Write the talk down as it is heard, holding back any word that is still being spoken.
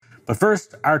But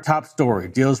first, our top story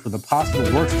deals with a possible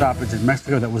work stoppage in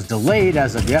Mexico that was delayed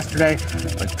as of yesterday,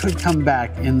 but could come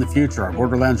back in the future. Our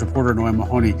Borderlands reporter, Noy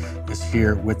Mahoney, is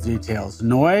here with details.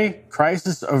 Noy,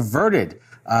 crisis averted.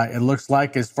 It looks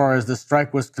like, as far as the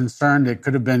strike was concerned, it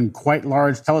could have been quite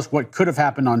large. Tell us what could have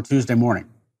happened on Tuesday morning.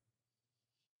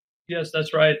 Yes,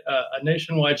 that's right. A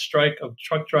nationwide strike of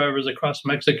truck drivers across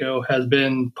Mexico has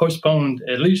been postponed,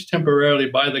 at least temporarily,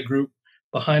 by the group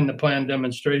behind the planned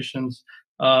demonstrations.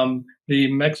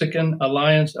 The Mexican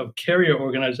Alliance of Carrier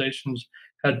Organizations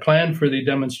had planned for the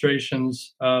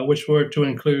demonstrations, which were to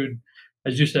include,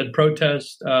 as you said,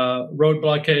 protests, road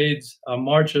blockades,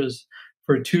 marches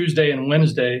for Tuesday and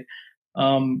Wednesday.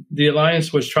 The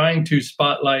alliance was trying to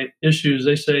spotlight issues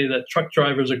they say that truck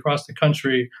drivers across the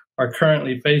country are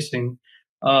currently facing.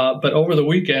 But over the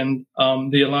weekend,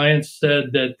 the alliance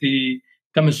said that the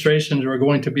demonstrations were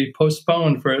going to be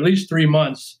postponed for at least 3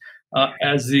 months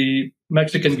as the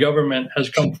Mexican government has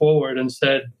come forward and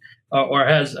said or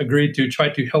has agreed to try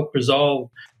to help resolve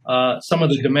some of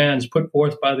the demands put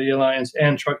forth by the alliance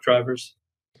and truck drivers.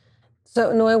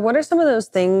 So, Noy, what are some of those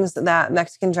things that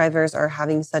Mexican drivers are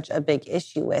having such a big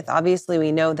issue with? Obviously,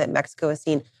 we know that Mexico has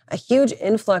seen a huge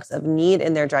influx of need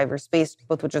in their driver space,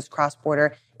 both with just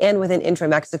cross-border and within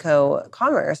intra-Mexico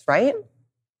commerce, right?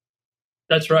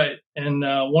 That's right. And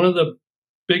one of the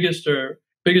biggest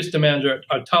demands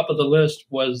at top of the list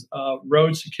was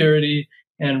road security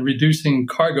and reducing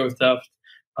cargo theft.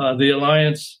 The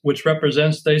alliance, which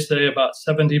represents, they say, about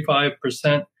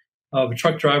 75% of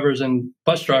truck drivers and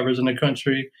bus drivers in the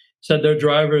country, said their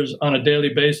drivers on a daily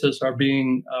basis are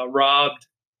being robbed,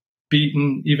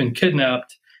 beaten, even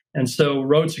kidnapped. And so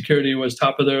road security was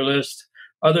top of their list.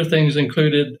 Other things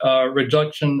included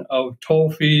reduction of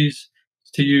toll fees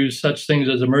to use such things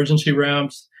as emergency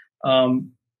ramps,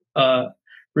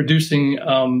 reducing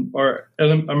or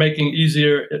making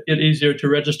it easier to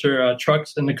register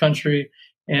trucks in the country.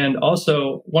 And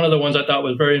also, one of the ones I thought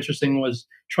was very interesting was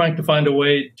trying to find a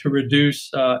way to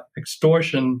reduce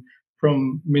extortion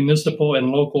from municipal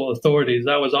and local authorities.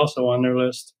 That was also on their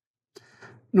list.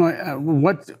 No,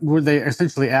 what were they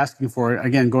essentially asking for?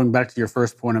 Again, going back to your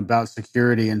first point about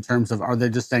security, in terms of, are they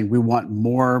just saying we want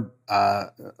more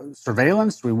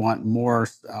surveillance? We want more.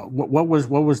 What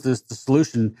was the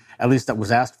solution, at least that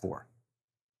was asked for?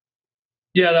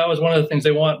 Yeah, that was one of the things.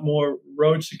 They want more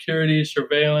road security,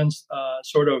 surveillance,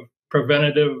 sort of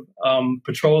preventative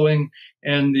patrolling,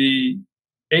 and the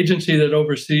agency that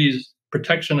oversees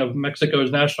protection of Mexico's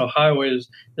national highways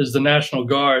is the National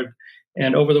Guard.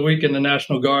 And over the weekend, the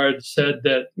National Guard said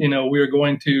that, we are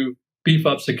going to beef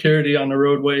up security on the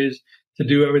roadways to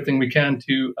do everything we can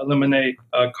to eliminate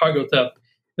cargo theft.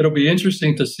 It'll be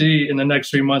interesting to see in the next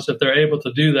 3 months if they're able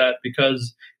to do that,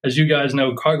 because, as you guys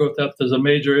know, cargo theft is a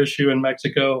major issue in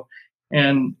Mexico.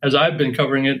 And as I've been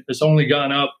covering it, it's only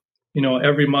gone up,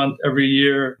 every month, every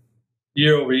year,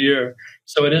 year over year.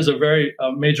 So it is a very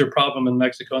major problem in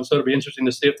Mexico. And so it'll be interesting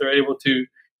to see if they're able to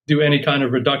do any kind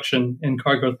of reduction in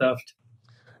cargo theft.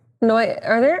 Noy,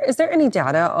 is there any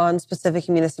data on specific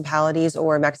municipalities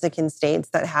or Mexican states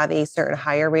that have a certain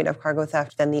higher rate of cargo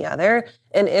theft than the other?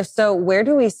 And if so, where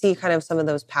do we see kind of some of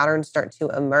those patterns start to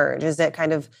emerge? Is it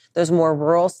kind of those more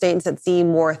rural states that see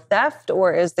more theft,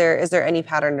 or is there any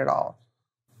pattern at all?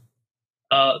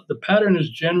 The pattern is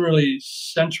generally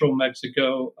central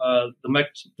Mexico,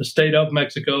 the state of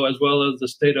Mexico, as well as the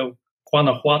state of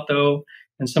Guanajuato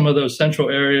and some of those central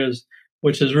areas,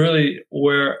 which is really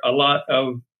where a lot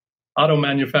of auto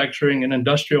manufacturing and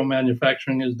industrial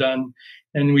manufacturing is done.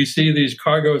 And we see these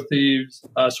cargo thieves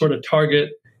sort of target,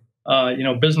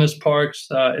 business parks,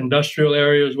 industrial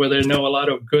areas where they know a lot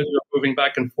of goods are moving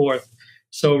back and forth.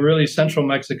 So really, central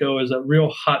Mexico is a real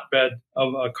hotbed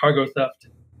of cargo theft.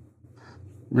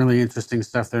 Really interesting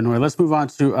stuff there, Noy. Let's move on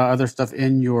to other stuff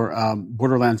in your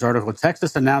Borderlands article.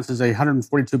 Texas announces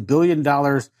 $142 billion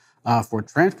for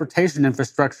transportation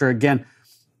infrastructure. Again,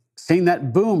 seeing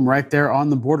that boom right there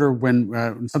on the border,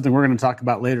 when something we're going to talk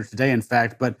about later today, in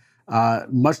fact, but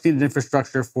much needed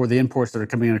infrastructure for the imports that are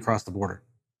coming in across the border.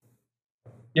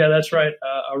 Yeah, that's right.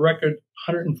 A record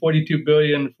 $142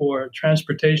 billion for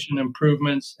transportation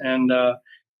improvements and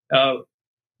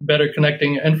better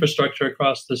connecting infrastructure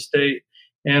across the state.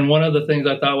 And one of the things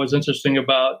I thought was interesting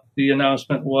about the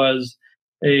announcement was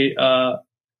a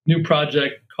new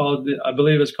project called, I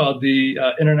believe it's called the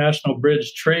International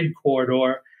Bridge Trade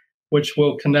Corridor, which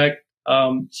will connect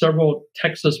several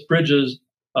Texas bridges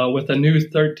with a new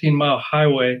 13-mile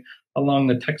highway along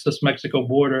the Texas-Mexico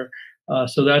border.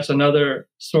 So that's another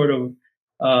sort of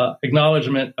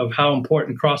acknowledgement of how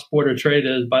important cross-border trade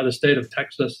is by the state of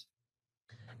Texas.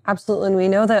 Absolutely. And we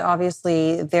know that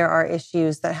obviously there are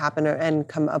issues that happen and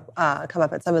come up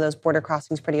at some of those border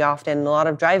crossings pretty often. And a lot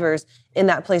of drivers in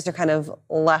that place are kind of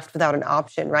left without an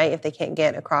option, right? If they can't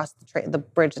get across the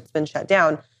bridge that's been shut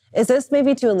down. Is this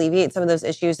maybe to alleviate some of those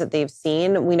issues that they've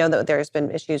seen? We know that there's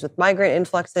been issues with migrant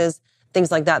influxes,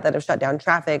 things like that have shut down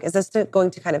traffic. Is this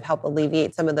going to kind of help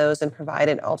alleviate some of those and provide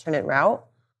an alternate route?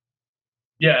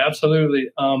 Yeah, absolutely.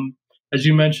 As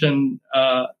you mentioned,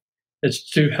 it's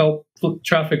to help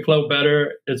traffic flow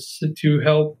better. It's to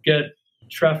help get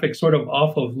traffic sort of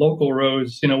off of local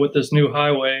roads, with this new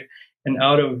highway and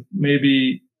out of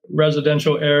maybe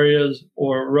residential areas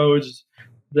or roads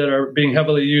that are being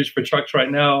heavily used for trucks right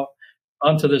now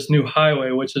onto this new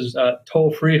highway, which is a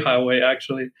toll-free highway,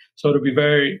 actually. So it'll be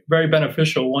very, very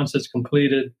beneficial once it's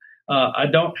completed. I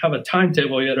don't have a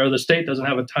timetable yet, or the state doesn't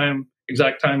have a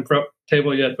exact time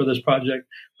table yet for this project,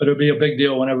 but it'll be a big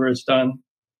deal whenever it's done.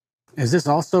 Is this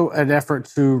also an effort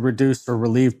to reduce or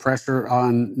relieve pressure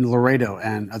on Laredo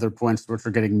and other points which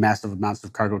are getting massive amounts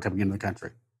of cargo coming into the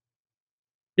country?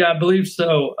 Yeah, I believe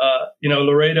so.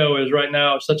 Laredo is right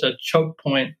now such a choke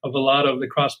point of a lot of the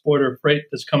cross-border freight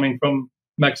that's coming from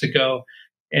Mexico.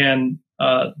 And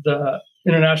the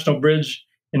international bridge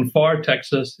in Pharr,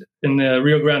 Texas, in the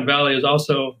Rio Grande Valley is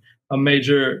also a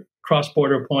major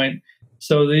cross-border point.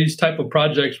 So these type of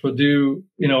projects will do,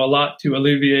 a lot to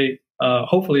alleviate,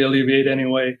 hopefully alleviate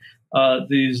anyway,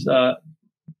 these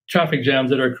traffic jams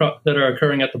that are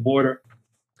occurring at the border.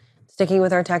 Sticking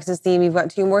with our Texas theme, you've got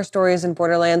two more stories in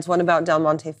Borderlands, one about Del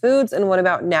Monte Foods and one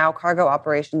about now cargo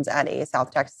operations at a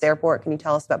South Texas airport. Can you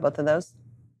tell us about both of those?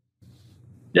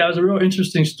 Yeah, it was a real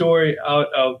interesting story out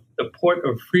of the port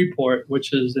of Freeport,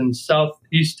 which is in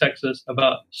southeast Texas,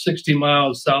 about 60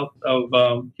 miles south of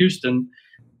Houston.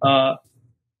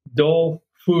 Dole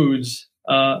Foods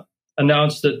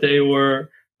announced that they were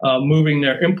moving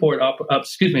their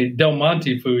Del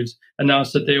Monte Foods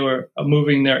announced that they were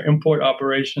moving their import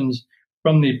operations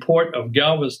from the port of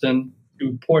Galveston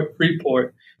to Port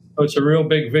Freeport. So it's a real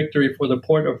big victory for the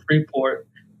port of Freeport.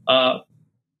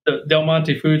 The Del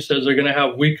Monte Foods says they're going to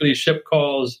have weekly ship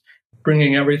calls,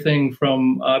 bringing everything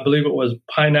from, I believe it was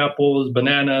pineapples,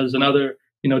 bananas, and other,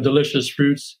 delicious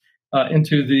fruits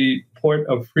into the port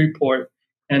of Freeport.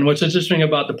 And what's interesting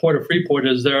about the port of Freeport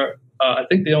is they're, I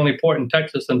think, the only port in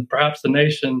Texas and perhaps the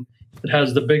nation that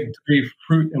has the big three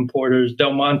fruit importers.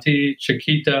 Del Monte,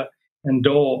 Chiquita, and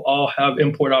Dole all have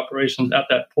import operations at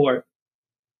that port.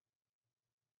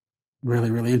 Really,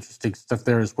 really interesting stuff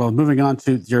there as well. Moving on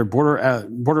to your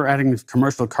border adding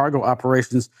commercial cargo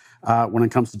operations when it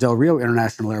comes to Del Rio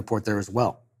International Airport there as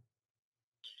well.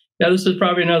 Yeah, this is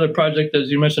probably another project,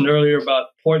 as you mentioned earlier, about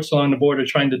ports along the border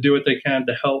trying to do what they can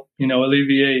to help,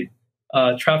 alleviate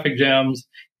traffic jams.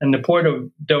 And the port of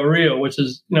Del Rio, which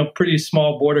is, pretty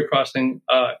small border crossing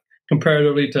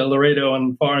comparatively to Laredo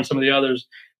and Pharr and some of the others,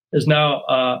 is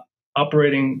now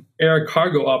operating air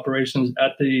cargo operations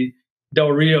at the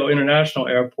Del Rio International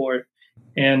Airport.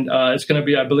 And it's going to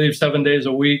be, I believe, 7 days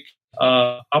a week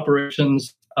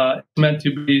operations. It's meant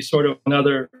to be sort of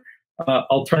another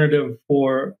alternative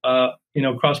for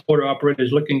cross-border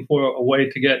operators looking for a way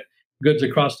to get goods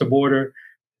across the border.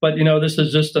 But this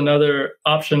is just another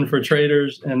option for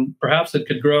traders, and perhaps it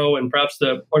could grow. And perhaps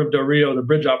the Port of Del Rio, the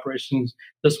bridge operations,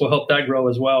 this will help that grow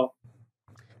as well.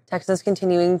 Texas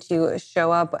continuing to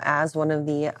show up as one of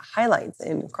the highlights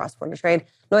in cross-border trade.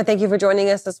 Noah, thank you for joining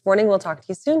us this morning. We'll talk to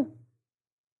you soon.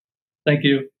 Thank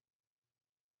you.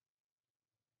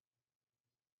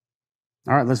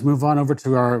 All right, let's move on over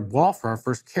to our wall for our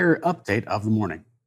first carrier update of the morning.